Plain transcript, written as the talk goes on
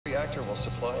reactor will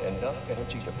supply enough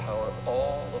energy to power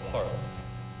all of Harlem.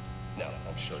 Now,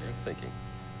 I'm sure you're thinking,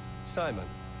 Simon,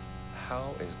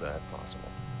 how is that possible?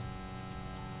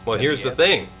 Well, here's the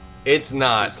thing. It's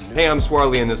not. Hey, I'm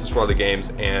Swarley, and this is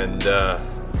SwarleyGames, and,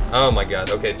 oh my god.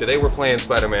 Okay, today we're playing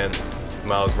Spider-Man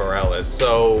Miles Morales.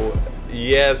 So,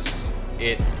 yes,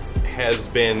 it has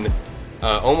been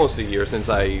almost a year since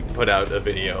I put out a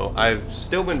video. I've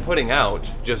still been putting out,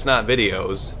 just not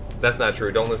videos. That's not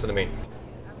true. Don't listen to me.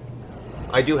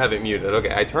 I do have it muted. Okay,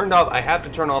 I have to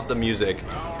turn off the music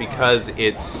because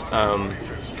it's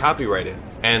copyrighted.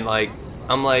 And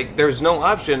I'm like, there's no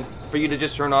option for you to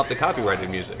just turn off the copyrighted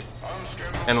music.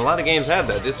 And a lot of games have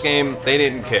that. This game, they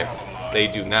didn't care. They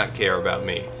do not care about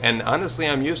me. And honestly,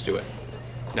 I'm used to it.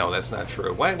 No, that's not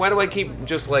true. Why do I keep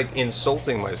just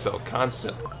insulting myself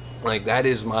constantly? That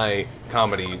is my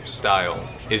comedy style,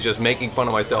 is just making fun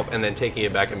of myself and then taking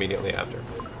it back immediately after.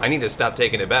 I need to stop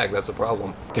taking it back, that's the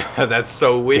problem. That's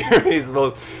so weird. He's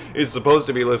supposed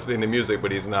to be listening to music,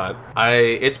 but he's not.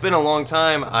 It's been a long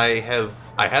time. I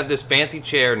have this fancy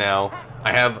chair now.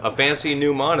 I have a fancy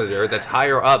new monitor that's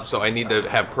higher up, so I need to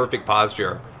have perfect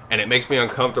posture. And it makes me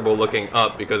uncomfortable looking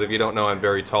up because if you don't know, I'm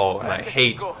very tall and I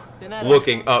hate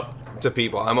looking up to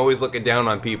people. I'm always looking down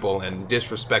on people and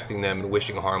disrespecting them and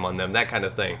wishing harm on them, that kind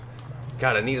of thing.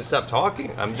 God, I need to stop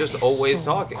talking. I'm just always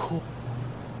talking.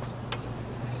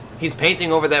 He's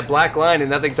painting over that black line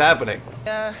and nothing's happening.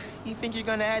 You think you're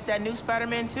gonna add that new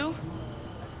Spider-Man 2?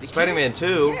 Spider-Man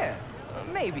 2? Yeah,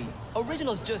 maybe.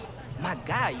 Original's just my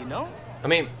guy, you know? I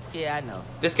mean, yeah, I know.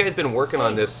 This guy's been working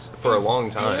on this for a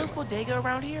long time. Is Teo's Bodega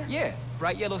around here? Yeah,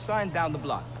 bright yellow sign down the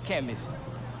block. Can't miss it.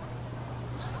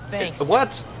 Thanks.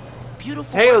 What?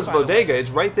 Beautiful. Teo's Bodega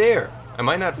is right there. Am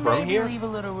I not from here? Maybe leave a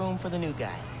little room for the new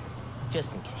guy,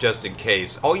 just in case. Just in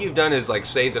case. All you've done is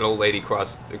saved an old lady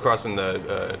crossing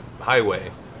the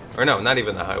highway, or no, not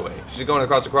even the highway. She's going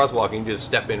across the crosswalk, and you just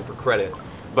step in for credit.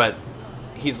 But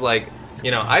he's like, you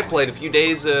know, I played a few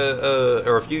days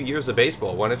or a few years of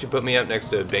baseball. Why don't you put me up next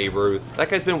to Babe Ruth? That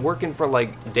guy's been working for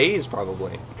days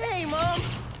probably. Hey, Mom.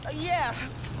 Yeah,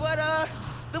 but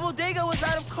the bodega was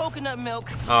out of coconut milk.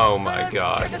 Oh my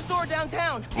god. Check the store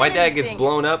downtown. My dad gets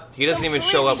blown up. He doesn't even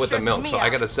show up with the milk, so I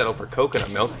gotta settle for coconut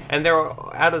milk. And they're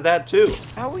out of that too.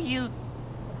 How are you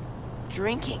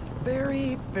drinking?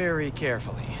 Very, very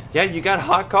carefully. Yeah, you got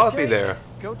hot coffee there.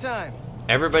 Go time.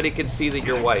 Everybody can see that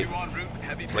you're white.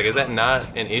 Is that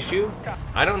not an issue?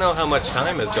 I don't know how much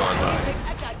time has gone by.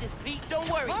 I got this, Pete. Don't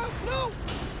worry. No.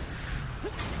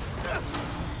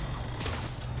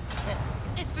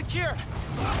 It's secure.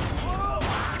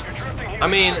 I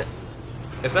mean,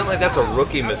 it's not like that's a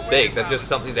rookie mistake. That's just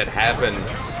something that happened.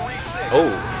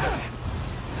 Oh.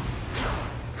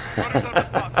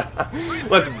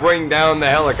 Let's bring down the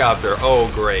helicopter.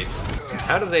 Oh, great.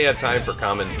 How do they have time for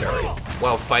commentary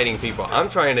while fighting people? I'm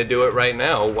trying to do it right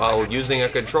now while using a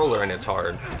controller, and it's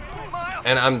hard.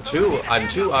 And I'm too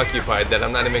occupied that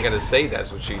I'm not even going to say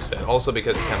that's what she said. Also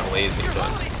because it's kind of lazy,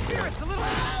 but yeah.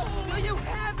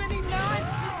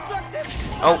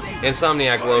 Oh,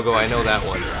 Insomniac logo, I know that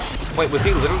one. Wait, was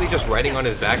he literally just riding on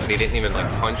his back and he didn't even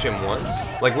punch him once?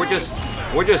 We're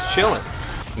just chilling.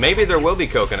 Maybe there will be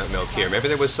coconut milk here. Maybe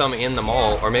there was some in the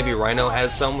mall, or maybe Rhino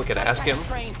has some. We could ask him.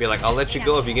 Be like, I'll let you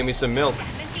go if you give me some milk.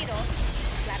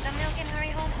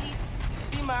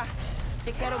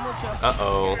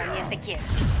 Uh-oh.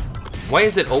 Why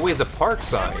is it always a park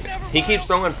sign? He keeps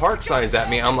throwing park signs at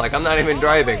me. I'm like, I'm not even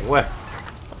driving. What?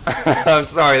 I'm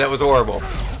sorry, that was horrible.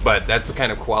 But that's the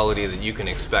kind of quality that you can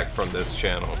expect from this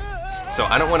channel. So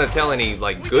I don't want to tell any,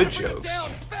 good jokes.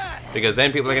 Because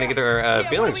then people are going to get their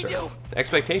feelings hurt. The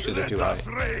expectations are too high.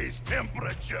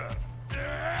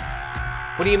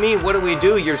 What do you mean, what do we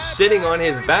do? You're sitting on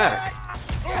his back.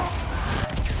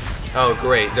 Oh,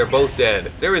 great. They're both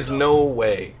dead. There is no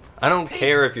way. I don't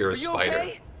care if you're a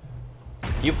spider.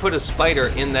 You put a spider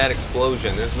in that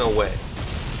explosion. There's no way.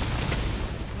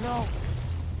 No.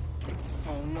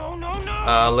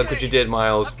 No. Look what you did,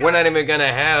 Miles. We're not even gonna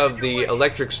have the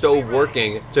electric stove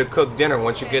working to cook dinner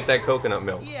once you get that coconut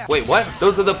milk. Wait, what?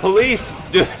 Those are the police!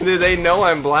 Do they know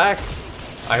I'm black?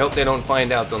 I hope they don't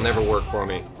find out. They'll never work for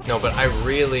me. No, but I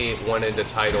really wanted to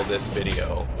title this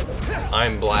video,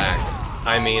 I'm black.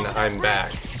 I mean, I'm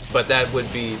back. But that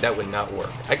would not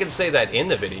work. I could say that in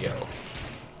the video,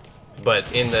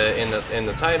 but in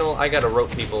the title, I gotta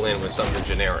rope people in with something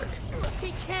generic.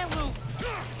 He can't lose.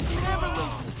 He never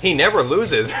loses. He never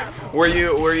loses. Were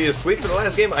you asleep in the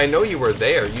last game? I know you were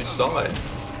there. You saw it.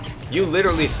 You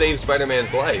literally saved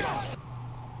Spider-Man's life.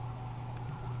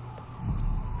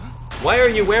 Why are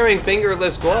you wearing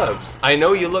fingerless gloves? I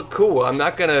know you look cool. I'm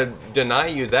not gonna deny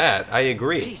you that. I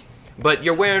agree. But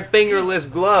you're wearing fingerless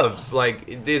gloves.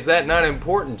 Like, is that not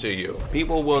important to you?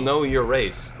 People will know your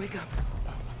race. Wake up.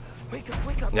 Wake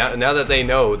up. Now that they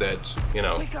know that, you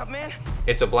know, Wake up, man.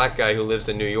 it's a black guy who lives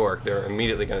in New York, they're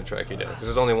immediately going to track you down. Because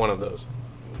there's only one of those.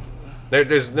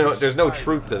 There's no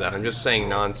truth to that. I'm just saying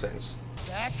nonsense.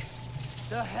 Back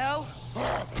the hell?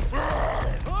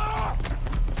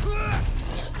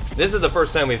 This is the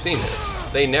first time we've seen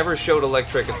this. They never showed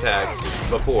electric attacks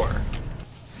before.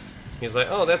 He's like,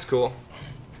 oh, that's cool.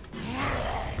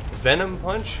 Venom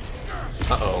punch?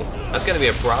 Uh-oh. That's gonna be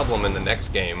a problem in the next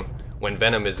game when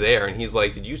Venom is there and he's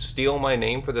like, did you steal my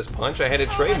name for this punch? I had it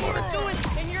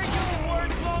trademarked. And you're using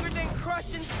words longer than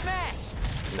crush and smash.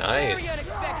 Nice. Very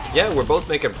unexpected. Yeah, we're both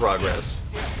making progress.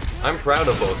 I'm proud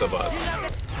of both of us.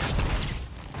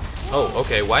 Oh,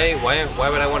 okay. Why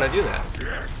would I want to do that?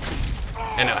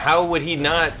 And how would he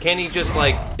not? Can he just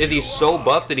like? Is he so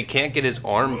buff that he can't get his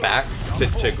arm back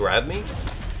to grab me?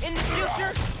 In the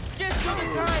future, just do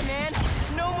the time, man.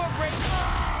 No more breaks.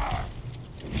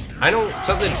 I don't.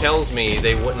 Something tells me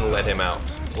they wouldn't let him out.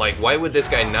 Like, why would this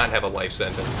guy not have a life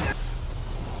sentence?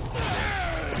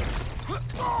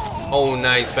 Oh,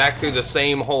 nice. Back through the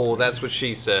same hole. That's what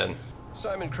she said.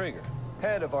 Simon Krieger,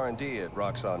 head of R&D at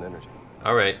Roxxon Energy.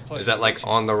 All right. Is that like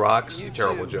on the rocks?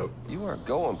 Terrible joke. You are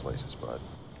going places, bud.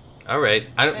 All right.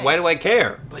 Why do I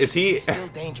care? Is he? Still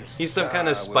dangerous. He's some kind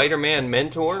of Spider-Man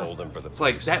mentor? It's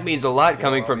like, that means a lot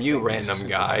coming from you, random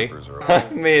guy. I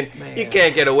mean, you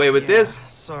can't get away with this.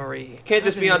 Sorry. Can't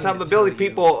just be on top of a building.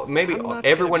 People, maybe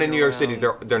everyone in New York City,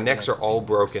 their necks are all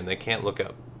broken. They can't look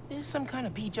up. Is some kind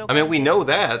of pee joke? I mean, we know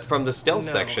that from the stealth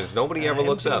sections. Nobody ever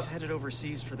looks up. MJ's headed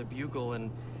overseas for the Bugle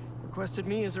and requested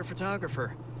me as her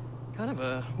photographer. Kind of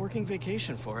a working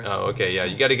vacation for us. Oh, okay, yeah.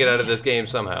 You got to get out of this game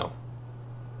somehow.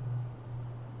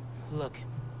 Look.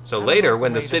 So later,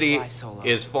 when the city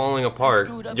is falling apart,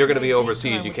 you're going to be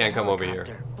overseas. You can't come over here.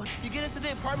 You get into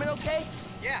the apartment okay?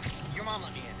 Yeah, your mom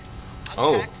let me in.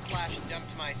 Oh.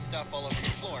 Dumped my stuff all over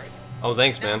your floor. Oh,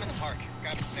 thanks, Now I'm man. in the park.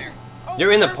 Grab a spare.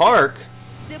 You're in the park?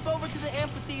 Dip over to the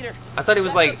amphitheater. I thought he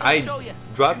was like, I'll show you. I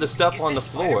dropped the stuff Is on the this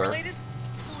floor. fire-related?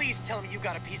 Please tell me you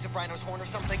got a piece of Rhino's horn or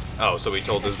something. Oh, so he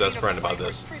told his best friend about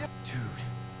this. Dude,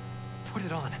 put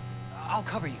it on. I'll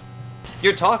cover you.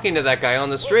 You're talking to that guy on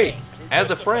the street as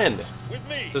a friend.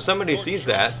 So somebody sees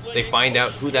that, they find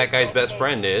out who that guy's best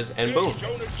friend is, and boom.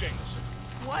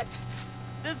 What?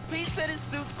 Does Pete said it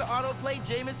suits the autoplay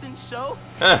Jameson show?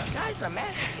 Huh. Guys are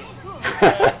masochists.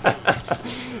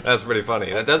 That's pretty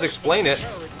funny. That does explain it.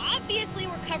 Obviously,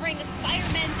 we're covering the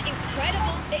Spider-Man's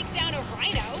incredible takedown of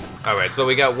Rhino. Alright, so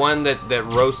we got one that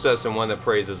roasts us and one that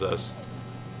praises us.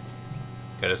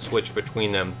 Gotta switch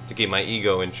between them to keep my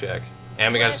ego in check.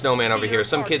 And we got a snowman over here.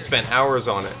 Some kid spent hours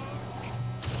on it.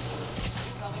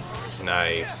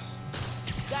 Nice.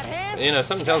 Got hands? You know,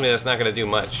 something tells me that's not gonna do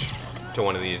much to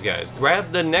one of these guys.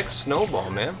 Grab the next snowball,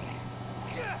 man.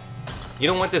 You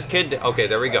don't want this kid to... Okay,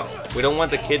 there we go. We don't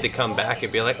want the kid to come back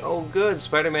and be like, oh, good,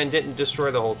 Spider-Man didn't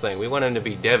destroy the whole thing. We want him to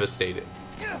be devastated.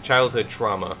 Childhood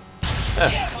trauma.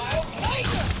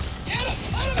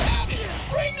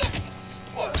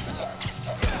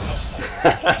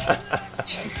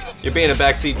 You're being a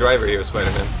backseat driver here,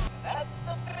 Spider-Man.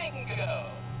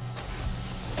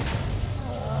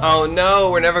 Oh no,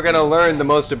 we're never gonna learn the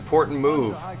most important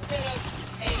move.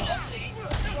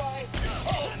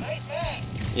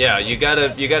 Yeah, you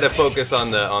gotta focus on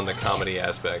the comedy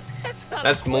aspect.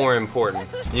 That's more important.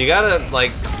 You gotta,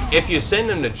 like, if you send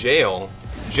them to jail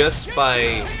just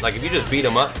by, like, if you just beat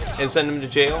them up and send them to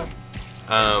jail,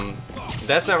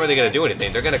 that's not really gonna do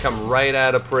anything. They're gonna come right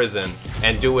out of prison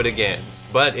and do it again.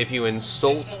 But if you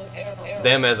insult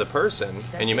them as a person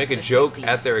and you make a joke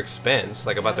at their expense,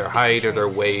 like about their height or their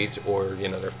weight or, you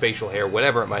know, their facial hair,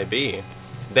 whatever it might be,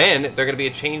 then they're going to be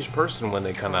a changed person when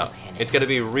they come out. It's going to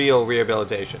be real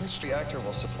rehabilitation. This reactor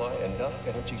will supply enough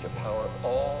energy to power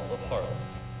all of Harlem.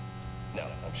 Now,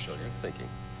 I'm sure you're thinking,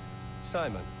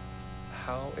 Simon,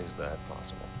 how is that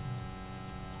possible?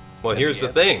 Well, here's the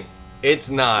thing. It's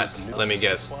not. Let me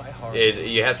guess.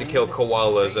 You have to kill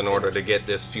koalas in order to get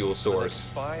this fuel source.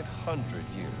 500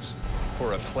 years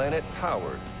for a planet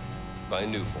powered by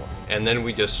new form. And then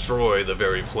we destroy the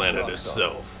very planet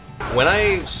itself. When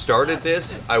I started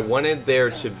this, I wanted there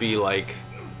to be like,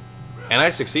 and I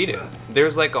succeeded.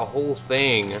 There's like a whole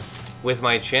thing with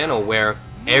my channel where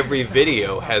every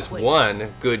video has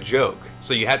one good joke.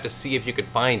 So you have to see if you could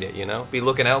find it, you know? Be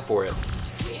looking out for it.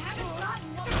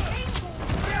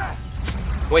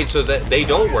 Wait, so that they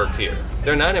don't work here.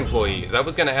 They're not employees. I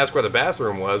was gonna ask where the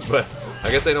bathroom was, but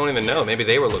I guess they don't even know. Maybe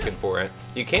they were looking for it.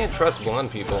 You can't trust blonde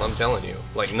people, I'm telling you.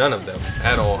 Like, none of them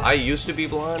at all. I used to be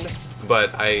blonde, but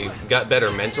I got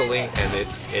better mentally, and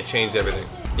it changed everything.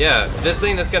 Yeah, this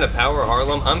thing that's gonna power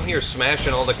Harlem, I'm here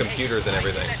smashing all the computers and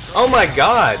everything. Oh my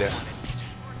god!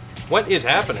 What is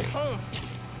happening?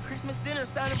 Christmas dinner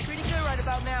sounding pretty good right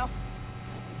about now.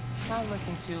 Not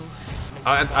looking too...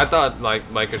 I thought, like,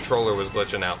 my controller was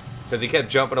glitching out. Because he kept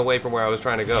jumping away from where I was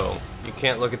trying to go. You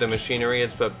can't look at the machinery,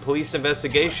 it's a police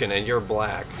investigation, and you're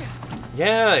black.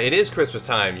 Yeah, it is Christmas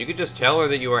time. You could just tell her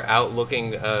that you are out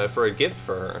looking for a gift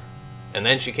for her. And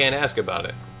then she can't ask about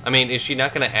it. I mean, is she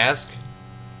not going to ask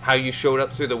how you showed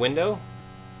up through the window?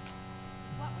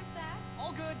 What was that?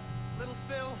 All good. Little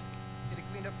spill. Get it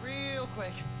cleaned up real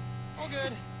quick. All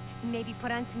good. Maybe put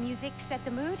on some music, set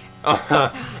the mood?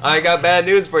 I got bad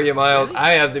news for you, Miles.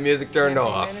 I have the music turned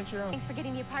off. Thanks for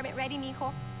getting the apartment ready,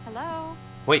 mijo. Hello?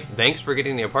 Wait, thanks for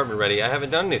getting the apartment ready. I haven't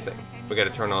done anything. We got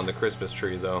to turn on the Christmas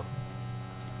tree, though.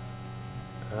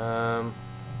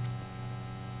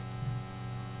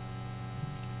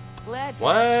 Glad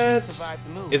What? survived the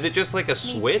move. Is it just like a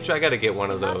switch? too. I got to get one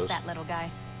of Love those. that little guy.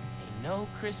 Ain't no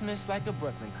Christmas like a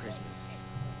Brooklyn Christmas.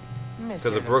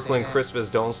 Because a Brooklyn Christmas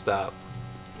don't stop.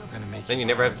 Then you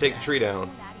never have to take the tree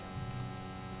down.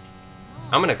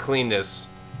 I'm gonna clean this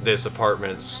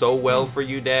apartment so well for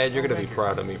you, Dad. You're gonna be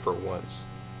proud of me for once.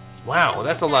 Wow,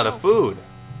 that's a lot of food.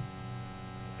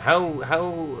 How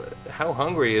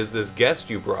hungry is this guest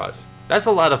you brought? That's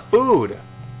a lot of food.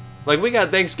 Like, we got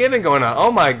Thanksgiving going on.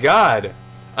 Oh my God.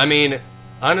 I mean,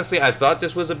 honestly, I thought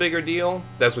this was a bigger deal.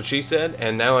 That's what she said,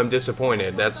 and now I'm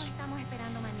disappointed.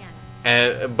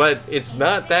 But it's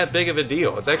not that big of a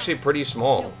deal. It's actually pretty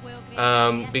small.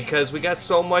 Because we got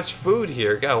so much food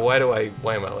here. God, why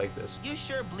am I like this? You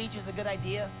sure bleach is a good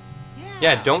idea?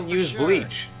 Yeah, don't use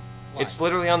bleach. It's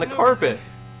literally on the carpet.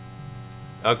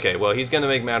 Okay, well, he's gonna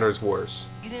make matters worse.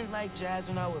 You didn't like jazz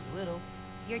when I was little.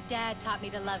 Your dad taught me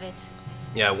to love it.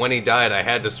 Yeah, when he died, I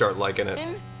had to start liking it.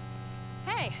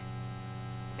 Hey.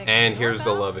 And here's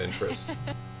the love interest.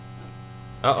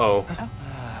 Uh-oh.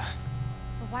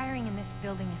 The wiring in this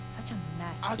building is such a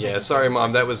mess. Yeah, sorry,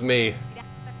 Mom, that was me.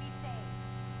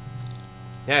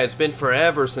 Yeah, it's been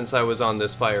forever since I was on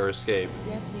this fire escape.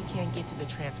 Definitely can't get to the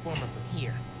transformer from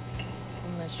here.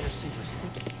 Unless you're super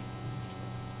sticky.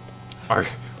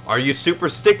 Are you super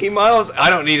sticky, Miles? I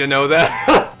don't need to know that.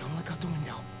 Don't look out the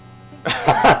window.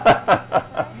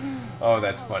 Oh,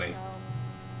 that's funny.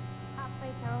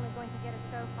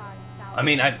 I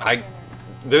mean,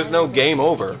 there's no game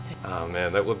over. Oh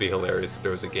man, that would be hilarious if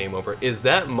there was a game over. Is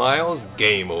that Miles'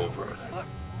 game over?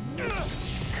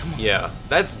 Yeah,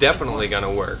 that's definitely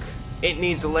gonna work. It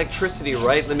needs electricity,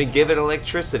 right? Let me give it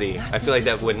electricity. I feel like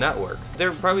that would not work.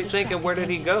 They're probably thinking, where did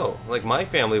he go? Like, my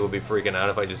family would be freaking out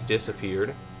if I just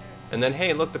disappeared. And then,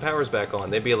 hey, look, the power's back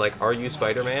on. They'd be like, are you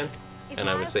Spider-Man? And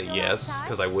I would say yes,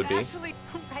 because I would be. Actually,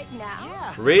 right now?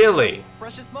 Yeah. Really?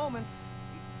 Precious moments.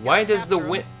 Why does the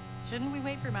wind... Shouldn't we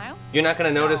wait for Miles? You're not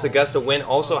going to notice a gust of wind.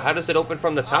 Also, how does it open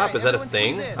from the top? Is that a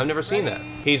thing? I've never seen that.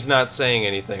 He's not saying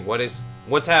anything.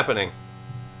 What's happening?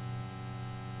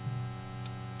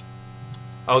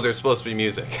 Oh, there's supposed to be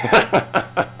music.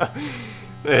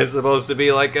 It's supposed to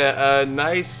be like a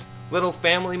nice little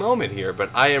family moment here, but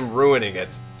I am ruining it,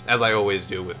 as I always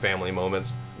do with family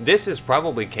moments. This is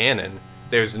probably canon.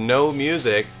 There's no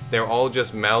music. They're all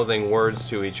just mouthing words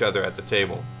to each other at the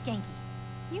table. Genki,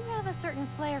 you have a certain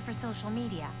flair for social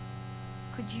media.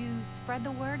 Could you spread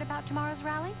the word about tomorrow's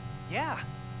rally? Yeah,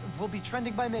 we'll be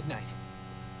trending by midnight.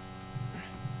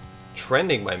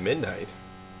 Trending by midnight?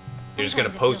 You're just gonna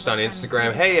post on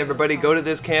Instagram, hey everybody, go to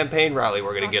this campaign rally.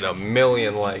 We're gonna get 1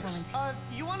 million likes.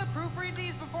 You want to proofread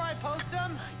these before I post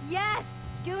them? Yes!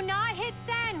 Do not hit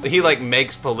send! He like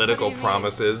makes political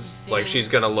promises, like she's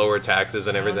gonna lower taxes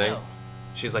and everything.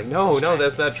 She's like, no,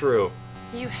 that's not true.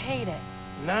 You hate it.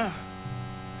 No.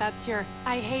 That's your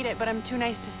I hate it, but I'm too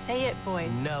nice to say it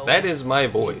voice. No. That is my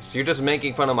voice. You're just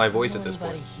making fun of my voice at this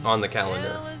point on the calendar.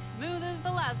 Still as smooth as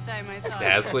the last time I saw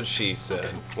That's what she said.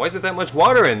 Why is there that much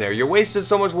water in there? You're wasting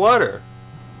so much water.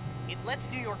 It lets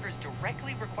New Yorkers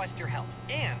directly request your help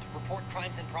and report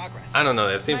crimes in progress. I don't know.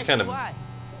 That seems kind of Why?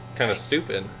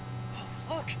 stupid.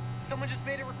 Look, someone just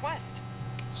made a request.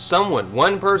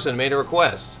 One person made a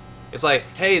request. It's like,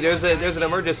 hey, there's an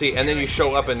emergency, and then you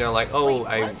show up and they're like, oh,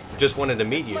 I just wanted to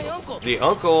meet you. The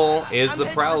uncle is the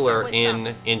Prowler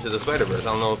in Into the Spider-Verse.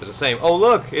 I don't know if it's the same. Oh,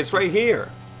 look, it's right here.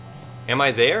 Am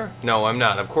I there? No, I'm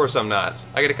not. Of course I'm not.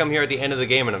 I gotta come here at the end of the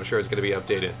game, and I'm sure it's gonna be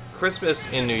updated. Christmas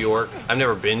in New York. I've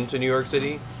never been to New York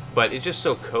City, but it's just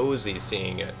so cozy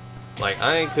seeing it. Like,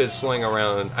 I could swing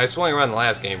around. I swung around the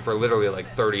last game for literally like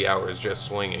 30 hours just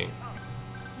swinging.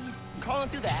 He's calling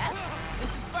through the app? This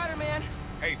is Spider-Man.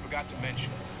 Hey, forgot to mention.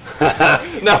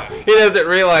 No, he doesn't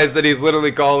realize that he's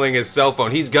literally calling his cell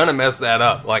phone. He's gonna mess that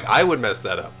up. Like, I would mess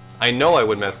that up. I know I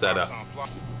would mess that up.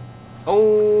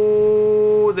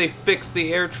 Oh, they fixed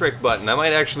the air trick button. I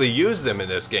might actually use them in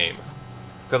this game.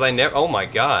 Because I never... Oh my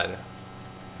god.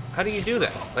 How do you do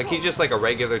that? Like, he's just like a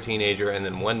regular teenager and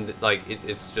then one... Like,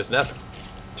 it's just nothing.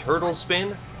 Turtle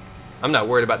spin? I'm not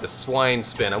worried about the swine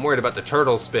spin. I'm worried about the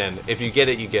turtle spin. If you get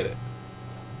it, you get it.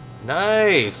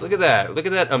 Nice! Look at that. Look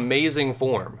at that amazing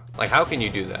form. Like, how can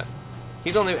you do that?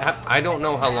 He's only... I don't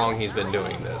know how long he's been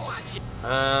doing this.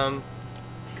 Gotta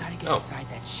get inside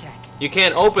that shack. You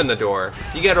can't open the door.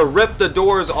 You gotta rip the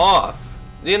doors off.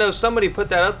 You know, somebody put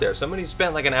that up there. Somebody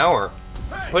spent like an hour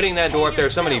putting that door up there.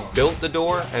 Somebody built the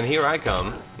door, and here I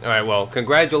come. Alright, well,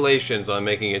 congratulations on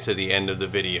making it to the end of the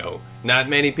video. Not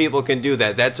many people can do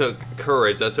that. That took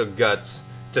courage, that took guts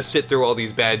to sit through all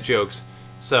these bad jokes.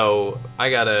 So, I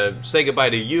gotta say goodbye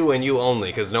to you and you only,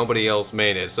 because nobody else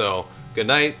made it. So, good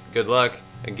night, good luck,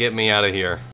 and get me out of here.